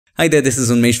Hi there, this is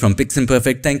Unmesh from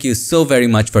PiXimperfect. Thank you so very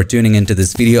much for tuning into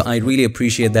this video. I really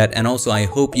appreciate that, and also I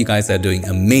hope you guys are doing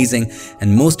amazing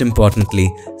and most importantly,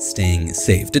 staying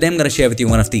safe. Today I'm going to share with you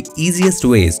one of the easiest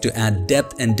ways to add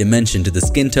depth and dimension to the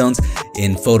skin tones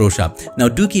in Photoshop. Now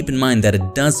do keep in mind that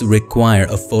it does require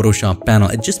a Photoshop panel.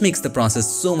 It just makes the process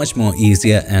so much more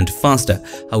easier and faster.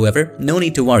 However, no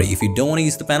need to worry. If you don't want to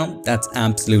use the panel, that's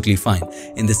absolutely fine.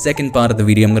 In the second part of the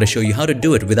video, I'm going to show you how to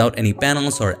do it without any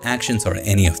panels or actions or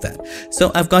any of that.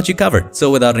 So I've got you covered.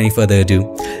 So without any further ado,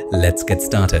 let's get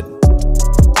started.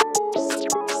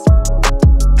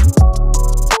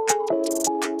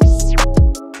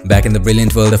 Back in the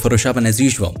brilliant world of Photoshop, and as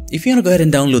usual, if you want to go ahead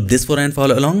and download this photo and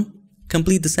follow along,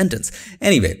 complete the sentence.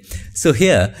 Anyway, so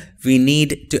here we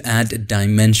need to add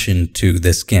dimension to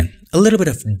the skin. A little bit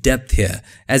of depth here.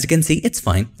 As you can see, it's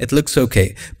fine. It looks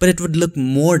okay, but it would look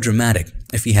more dramatic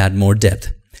if we had more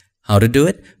depth. How to do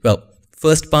it? Well,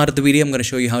 first part of the video, I'm going to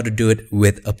show you how to do it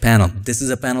with a panel. This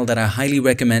is a panel that I highly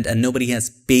recommend, and nobody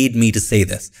has paid me to say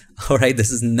this. Alright,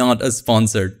 this is not a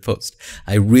sponsored post.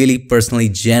 I really personally,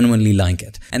 genuinely like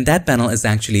it. And that panel is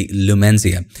actually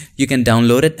Lumenzia. You can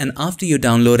download it, and after you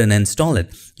download and install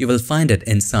it, you will find it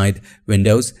inside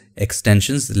Windows,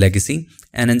 Extensions, Legacy,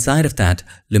 and inside of that,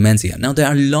 Lumenzia. Now there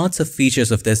are lots of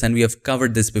features of this, and we have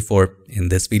covered this before in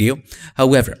this video.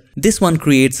 However, this one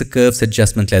creates a curves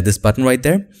adjustment layer, this button right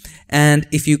there. And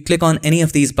if you click on any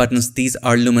of these buttons, these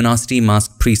are luminosity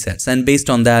mask presets. And based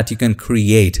on that, you can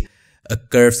create a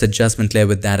curves adjustment layer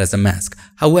with that as a mask.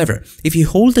 However, if you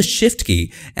hold the shift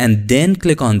key and then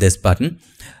click on this button,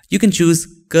 you can choose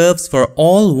curves for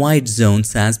all white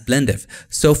zones as blend if.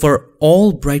 So for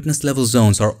all brightness level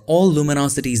zones or all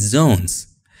luminosity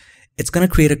zones, it's going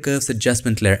to create a curves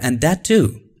adjustment layer, and that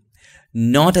too,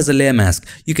 not as a layer mask.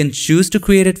 You can choose to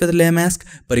create it with a layer mask,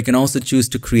 but you can also choose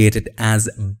to create it as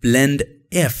blend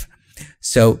if.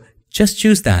 So just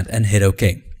choose that and hit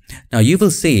OK. Now you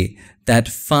will see that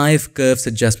 5 curves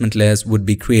adjustment layers would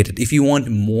be created. If you want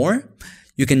more,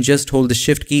 you can just hold the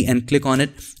shift key and click on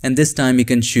it, and this time you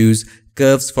can choose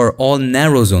curves for all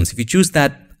narrow zones. If you choose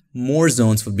that, more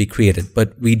zones will be created,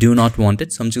 but we do not want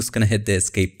it, so I'm just going to hit the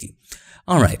escape key.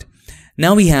 Alright,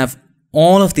 now we have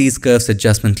all of these curves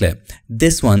adjustment layer.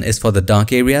 This one is for the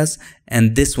dark areas,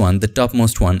 and this one, the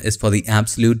topmost one, is for the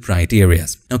absolute bright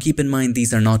areas. Now keep in mind,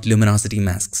 these are not luminosity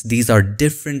masks. These are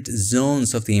different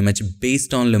zones of the image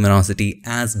based on luminosity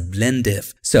as blend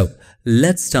if. So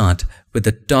let's start with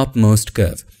the topmost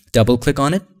curve. Double click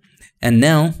on it, and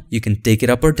now you can take it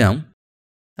up or down.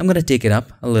 I'm going to take it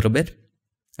up a little bit.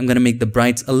 I'm going to make the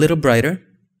brights a little brighter,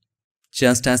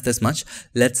 just as this much.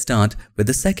 Let's start with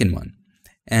the second one.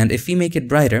 And if we make it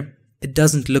brighter, it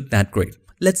doesn't look that great.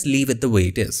 Let's leave it the way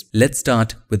it is. Let's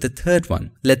start with the third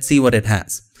one. Let's see what it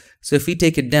has. So if we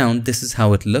take it down, this is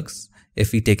how it looks.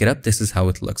 If we take it up, this is how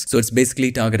it looks. So it's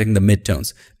basically targeting the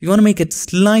midtones. If you want to make it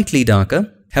slightly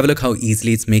darker, have a look how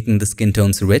easily it's making the skin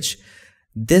tones rich.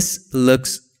 This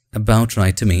looks about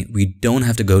right to me. We don't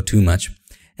have to go too much.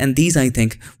 And these, I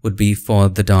think, would be for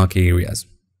the dark areas.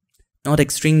 Not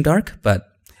extreme dark, but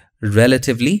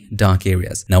relatively dark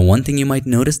areas. Now one thing you might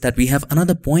notice that we have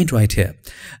another point right here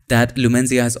that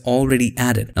Lumenzia has already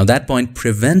added. Now that point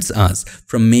prevents us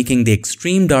from making the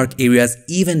extreme dark areas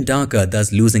even darker,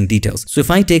 thus losing details. So if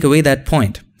I take away that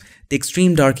point, the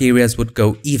extreme dark areas would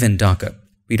go even darker.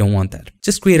 We don't want that.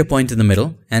 Just create a point in the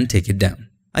middle and take it down.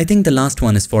 I think the last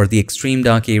one is for the extreme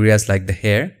dark areas like the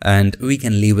hair, and we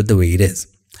can leave it the way it is.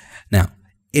 Now,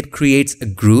 it creates a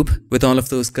group with all of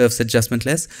those curves adjustment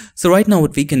layers. So right now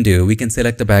what we can do, we can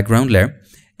select the background layer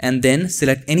and then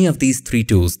select any of these 3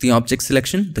 tools, the object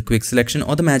selection, the quick selection,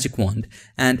 or the magic wand.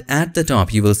 And at the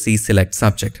top, you will see select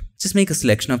subject. Just make a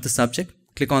selection of the subject.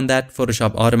 Click on that.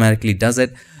 Photoshop automatically does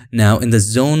it. Now in the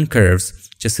zone curves,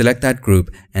 just select that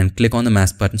group and click on the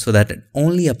mask button so that it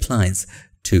only applies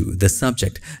to the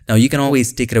subject. Now you can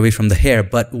always take it away from the hair,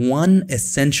 but one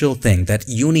essential thing that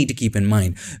you need to keep in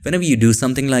mind whenever you do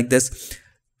something like this,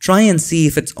 try and see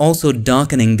if it's also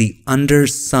darkening the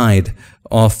underside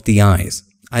of the eyes.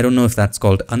 I don't know if that's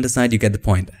called underside, you get the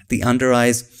point. The under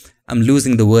eyes, I'm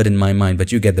losing the word in my mind,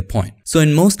 but you get the point. So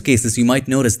in most cases, you might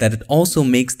notice that it also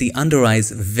makes the under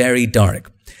eyes very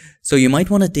dark. So you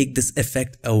might want to take this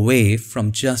effect away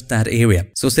from just that area.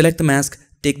 So select the mask,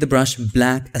 take the brush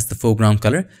black as the foreground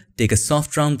color, take a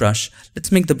soft round brush,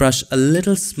 let's make the brush a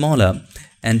little smaller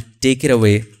and take it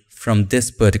away from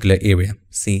this particular area.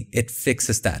 See, it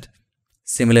fixes that.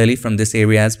 Similarly from this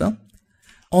area as well.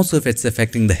 Also, if it's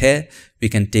affecting the hair, we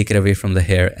can take it away from the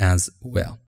hair as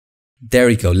well. There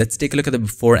we go. Let's take a look at the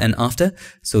before and after.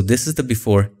 So this is the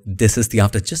before, this is the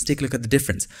after. Just take a look at the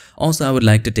difference. Also, I would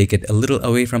like to take it a little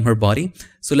away from her body.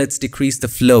 So let's decrease the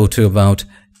flow to about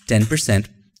 10%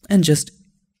 and just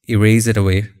erase it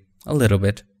away a little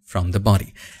bit from the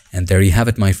body. And there you have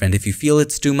it, my friend. If you feel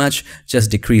it's too much,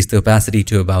 just decrease the opacity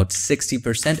to about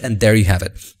 60% and there you have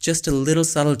it. Just a little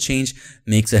subtle change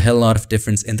makes a hell lot of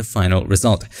difference in the final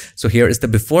result. So here is the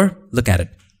before, look at it.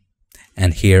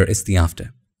 And here is the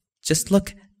after. Just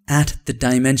look at the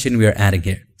dimension we are adding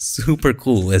here. Super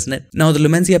cool, isn't it? Now, the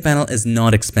Lumenzia panel is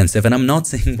not expensive and I'm not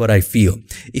saying what I feel.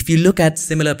 If you look at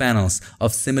similar panels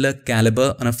of similar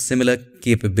caliber and of similar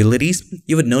capabilities,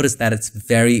 you would notice that it's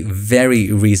very,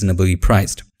 very reasonably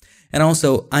priced. And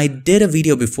also, I did a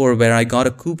video before where I got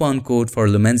a coupon code for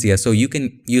Lumenzia, so you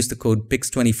can use the code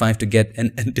PIX25 to get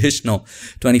an additional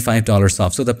 $25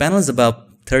 off. So the panel is about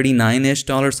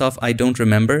 $39-ish off. I don't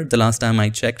remember the last time I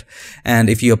checked. And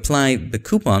if you apply the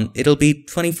coupon, it'll be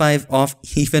 25 off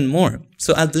even more.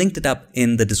 So I've linked it up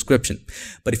in the description.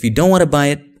 But if you don't want to buy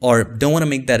it or don't want to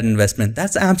make that investment,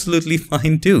 that's absolutely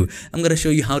fine too. I'm going to show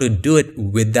you how to do it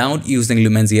without using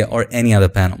Lumenzia or any other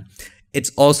panel.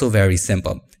 It's also very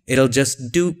simple. It'll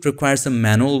just require some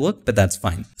manual work, but that's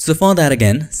fine. So for that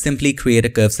again, simply create a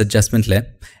curves adjustment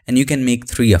layer and you can make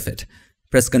 3 of it.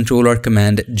 Press Ctrl or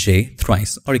Command J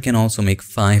thrice, or you can also make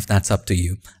 5, that's up to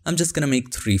you. I'm just going to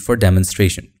make 3 for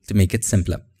demonstration to make it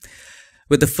simpler.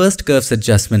 With the first curves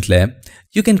adjustment layer,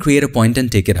 you can create a point and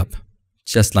take it up,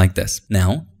 just like this.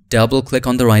 Now, double click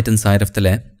on the right hand side of the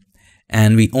layer,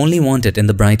 and we only want it in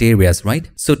the bright areas,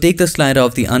 right? So take the slider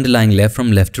of the underlying layer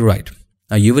from left to right.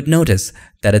 Now you would notice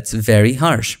that it's very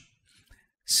harsh.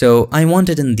 So I want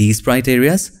it in these bright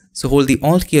areas. So hold the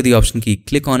Alt key or the Option key,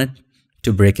 click on it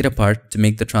to break it apart to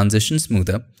make the transition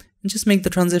smoother, and just make the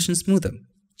transition smoother.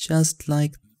 Just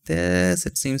like this.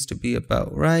 It seems to be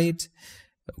about right.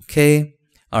 Okay.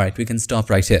 All right, we can stop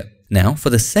right here. Now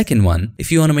for the second one,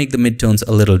 if you want to make the midtones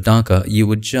a little darker, you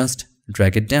would just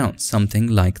drag it down, something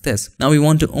like this. Now we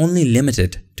want to only limit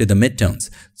it to the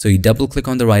midtones. So you double click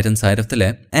on the right hand side of the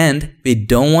layer, and we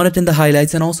don't want it in the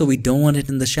highlights, and also we don't want it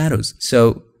in the shadows.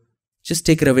 So just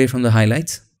take it away from the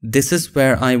highlights. This is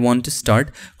where I want to start.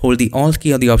 Hold the Alt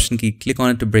key or the Option key, click on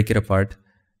it to break it apart.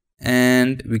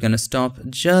 And we're going to stop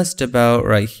just about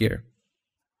right here.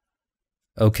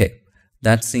 Okay,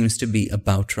 that seems to be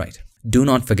about right. Do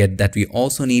not forget that we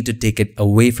also need to take it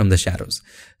away from the shadows.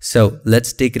 So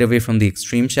let's take it away from the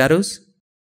extreme shadows.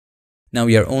 Now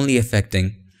we are only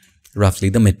affecting roughly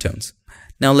the midtones.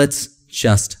 Now let's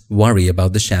just worry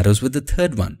about the shadows with the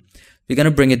third one. We're going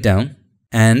to bring it down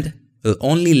and we'll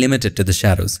only limit it to the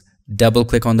shadows. Double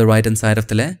click on the right hand side of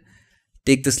the layer.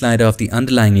 Take the slider of the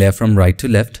underlying layer from right to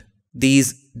left.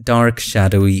 These dark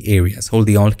shadowy areas. Hold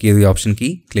the Alt key or the Option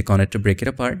key. Click on it to break it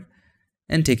apart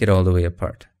and take it all the way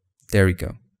apart. There we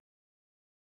go.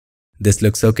 This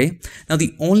looks okay. Now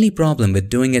the only problem with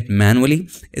doing it manually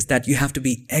is that you have to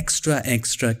be extra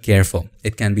careful.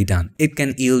 It can be done. It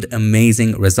can yield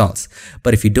amazing results.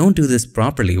 But if you don't do this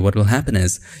properly, what will happen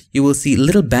is you will see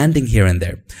little banding here and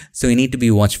there. So you need to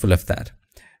be watchful of that.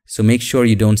 So make sure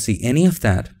you don't see any of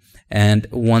that. And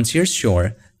once you're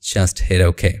sure, just hit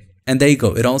OK. And there you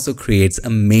go. It also creates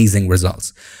amazing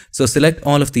results. So select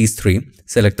all of these 3.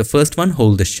 Select the first one,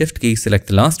 hold the Shift key, select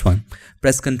the last one,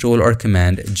 press Ctrl or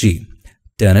Command G.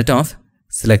 Turn it off,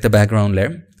 select the background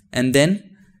layer, and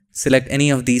then select any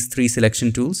of these 3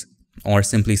 selection tools, or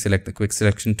simply select the Quick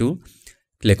Selection tool.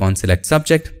 Click on Select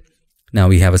Subject. Now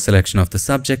we have a selection of the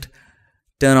subject.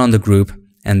 Turn on the group,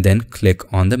 and then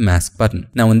click on the Mask button.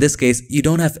 Now in this case, you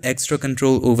don't have extra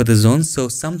control over the zones, so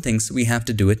some things we have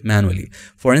to do it manually.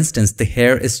 For instance, the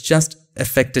hair is just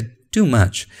affected too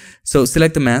much. So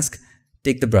select the mask,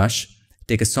 take the brush,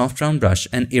 take a soft round brush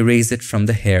and erase it from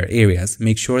the hair areas.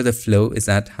 Make sure the flow is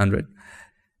at 100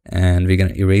 and we're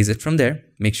going to erase it from there.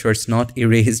 Make sure it's not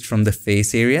erased from the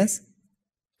face areas.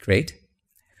 Great.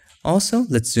 Also,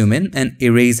 let's zoom in and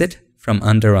erase it from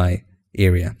under eye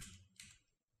area.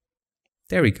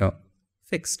 There we go.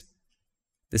 Fixed.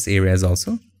 This area is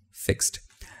also fixed.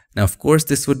 Now, of course,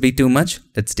 this would be too much.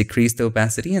 Let's decrease the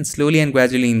opacity and slowly and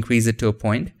gradually increase it to a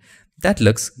point that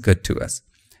looks good to us.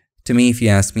 To me, if you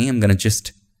ask me, I'm going to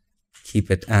just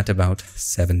keep it at about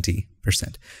 70%.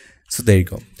 So there you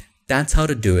go. That's how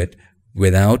to do it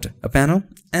without a panel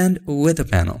and with a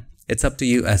panel. It's up to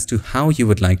you as to how you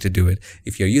would like to do it.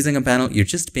 If you're using a panel, you're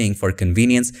just paying for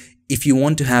convenience. If you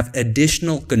want to have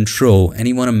additional control and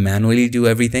you want to manually do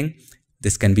everything,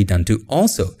 this can be done too.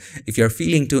 Also, if you're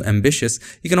feeling too ambitious,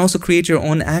 you can also create your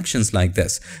own actions like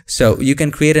this. So you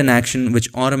can create an action which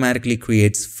automatically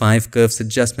creates 5 curves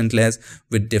adjustment layers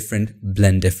with different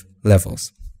blend diff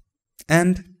levels.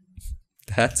 And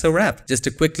that's a wrap. Just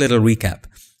a quick little recap.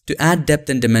 To add depth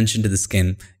and dimension to the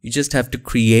skin, you just have to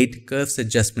create curves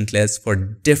adjustment layers for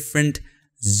different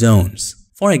zones.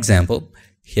 For example,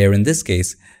 here in this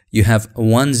case, you have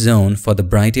one zone for the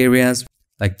bright areas,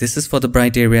 like this is for the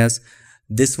bright areas,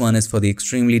 this one is for the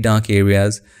extremely dark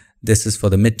areas, this is for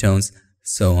the midtones,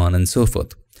 so on and so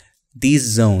forth. These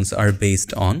zones are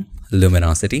based on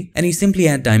luminosity, and you simply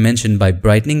add dimension by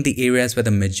brightening the areas where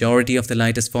the majority of the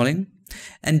light is falling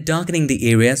and darkening the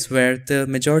areas where the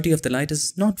majority of the light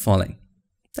is not falling.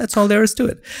 That's all there is to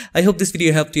it. I hope this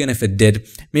video helped you, and if it did,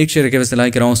 make sure to give us a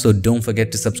like, and also don't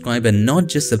forget to subscribe, and not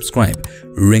just subscribe,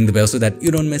 ring the bell so that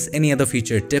you don't miss any other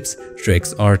future tips,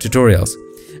 tricks or tutorials.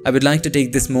 I would like to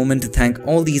take this moment to thank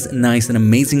all these nice and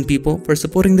amazing people for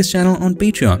supporting this channel on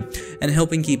Patreon and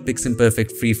helping keep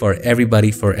PiXimperfect free for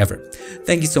everybody forever.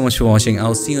 Thank you so much for watching.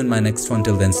 I'll see you in my next one.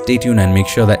 Till then, stay tuned and make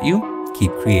sure that you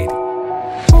keep creating.